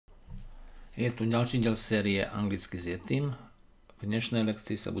Je tu ďalší diel série Anglicky s Yetim. V dnešnej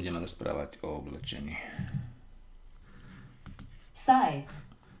lekcii sa budeme rozprávať o oblečení. Size.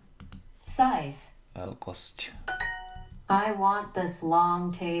 Size. Veľkosť. I want this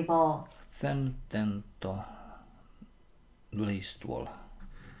long table. Chcem tento dlhý stôl.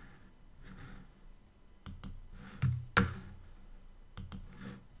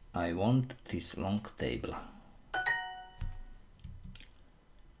 I want this long table.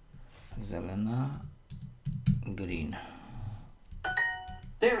 Zelená, green.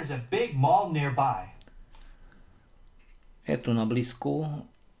 There is a big mall nearby. Je tu na blízku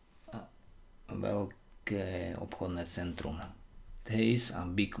veľké obchodné centrum. There is a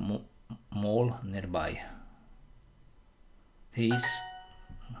big mall nearby. There is...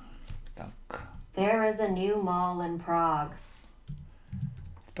 Tak. There is a new mall in Prague.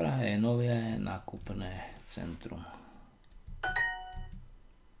 V Prahe je nové nákupné centrum.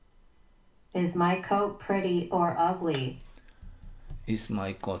 Is my coat pretty or ugly? Is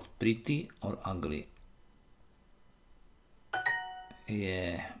my coat pretty or ugly?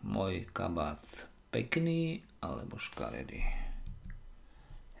 Je môj kabát pekný alebo škaredý?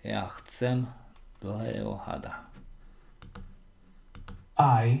 Ja chcem dlhého hada.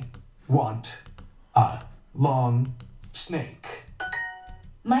 I want a long snake.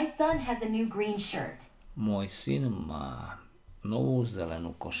 My son has a new green shirt. Môj syn má novú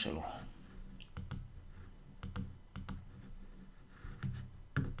zelenú košelu.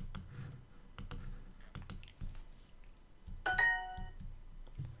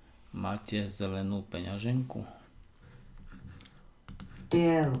 Máte zelenú peňaženku?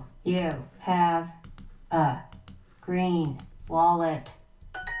 Do you have a green wallet?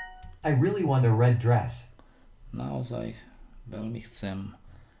 I really want a red dress. Naozaj veľmi chcem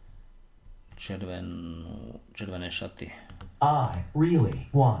červené šaty. I really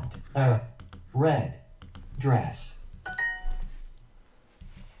want a red dress.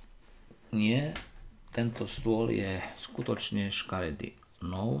 Nie, tento stôl je skutočne škaredý.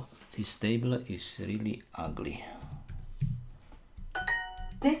 No, this table is really ugly.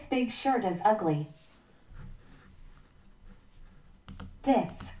 This big shirt is ugly.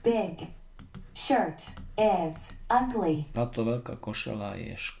 This big shirt is ugly. Táto veľká košela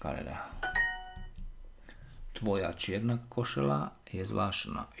je škaredá. Tvoja čierna košela je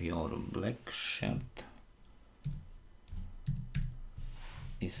zvláštna. Your black shirt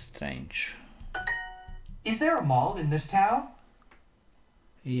is strange. Is there a mall in this town?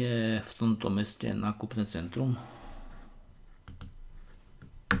 Je v tomto meste nákupné centrum?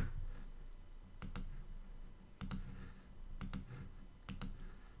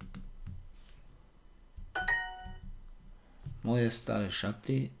 Moje staré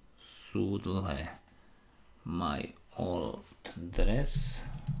šaty sú dlhé. My old dress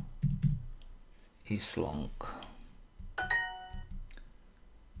is long.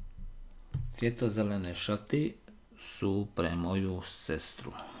 Tieto zelené šaty sú pre moju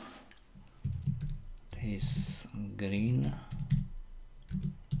sestru. This green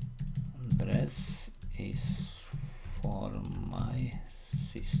dress is for my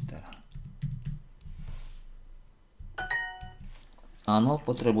sister. Áno,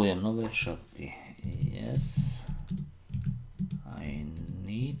 potrebujem nové šaty. Yes, I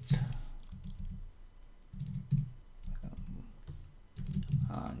need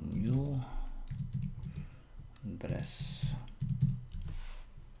a new dress.